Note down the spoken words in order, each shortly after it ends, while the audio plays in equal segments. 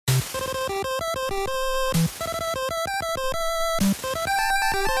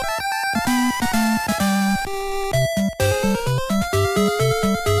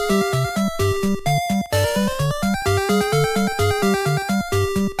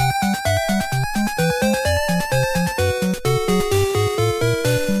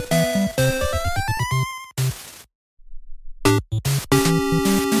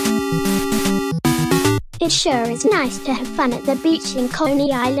sure is nice to have fun at the beach in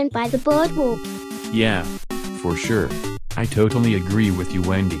Coney Island by the boardwalk. Yeah, for sure. I totally agree with you,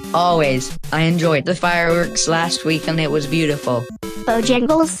 Wendy. Always. I enjoyed the fireworks last week and it was beautiful.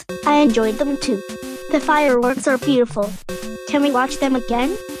 Bojangles, I enjoyed them too. The fireworks are beautiful. Can we watch them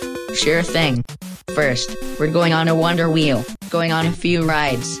again? Sure thing. First, we're going on a Wonder Wheel, going on a few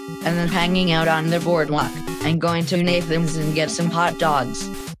rides, and then hanging out on the boardwalk, and going to Nathan's and get some hot dogs.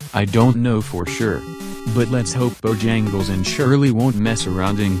 I don't know for sure, but let's hope Bojangles and Shirley won't mess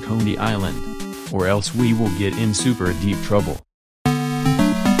around in Coney Island, or else we will get in super deep trouble.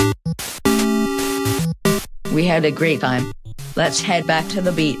 We had a great time. Let's head back to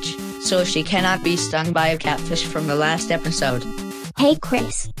the beach, so she cannot be stung by a catfish from the last episode. Hey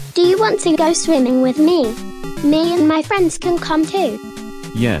Chris, do you want to go swimming with me? Me and my friends can come too.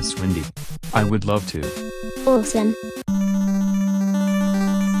 Yes, Wendy. I would love to. Awesome.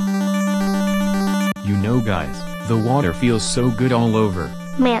 You know guys, the water feels so good all over.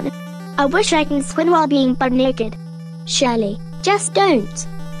 Man, I wish I can swim while being butt naked. Shirley, just don't.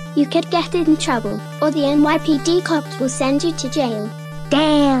 You could get in trouble, or the NYPD cops will send you to jail.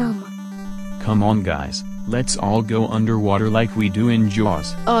 Damn. Come on guys, let's all go underwater like we do in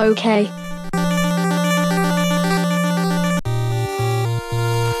Jaws. Okay.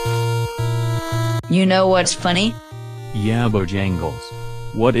 You know what's funny? Yeah, Bojangles.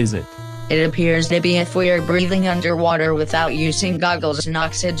 What is it? It appears to be if we are breathing underwater without using goggles and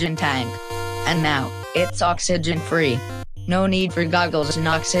oxygen tank. And now, it's oxygen free. No need for goggles and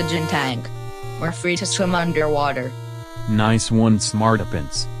oxygen tank. We're free to swim underwater. Nice one,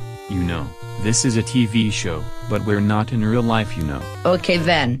 Smartapants. You know, this is a TV show, but we're not in real life, you know. Okay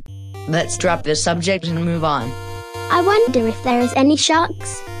then. Let's drop the subject and move on. I wonder if there is any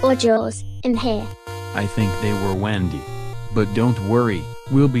sharks, or jaws, in here. I think they were Wendy. But don't worry,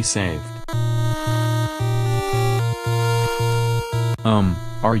 we'll be saved.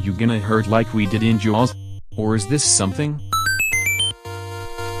 Are you gonna hurt like we did in Jaws? Or is this something?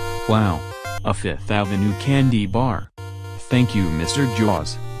 Wow. A Fifth Avenue candy bar. Thank you, Mr.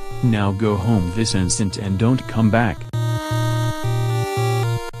 Jaws. Now go home this instant and don't come back.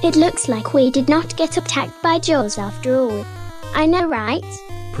 It looks like we did not get attacked by jaws after all. I know, right?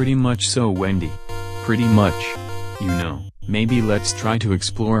 Pretty much so, Wendy. Pretty much. You know, maybe let's try to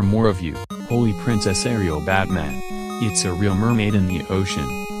explore more of you, Holy Princess Ariel Batman. It's a real mermaid in the ocean.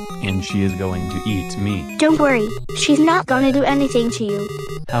 And she is going to eat me. Don't worry, she's not gonna do anything to you.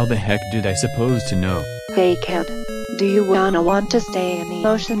 How the heck did I suppose to know? Hey kid, do you want to stay in the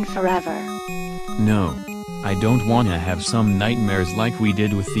ocean forever? No. I don't wanna have some nightmares like we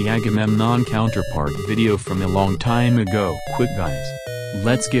did with the Agamemnon counterpart video from a long time ago. Quick guys.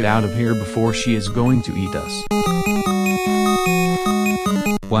 Let's get out of here before she is going to eat us.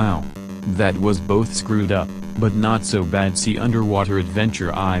 Wow. That was both screwed up, but not so bad sea underwater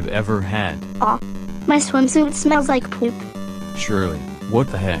adventure I've ever had. Aw, my swimsuit smells like poop. Shirley,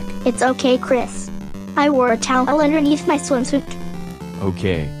 what the heck? It's okay, Chris. I wore a towel underneath my swimsuit.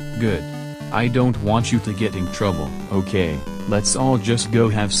 Okay, good. I don't want you to get in trouble. Okay, let's all just go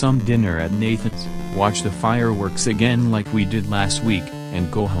have some dinner at Nathan's, watch the fireworks again like we did last week,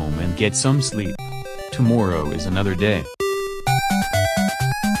 and go home and get some sleep. Tomorrow is another day.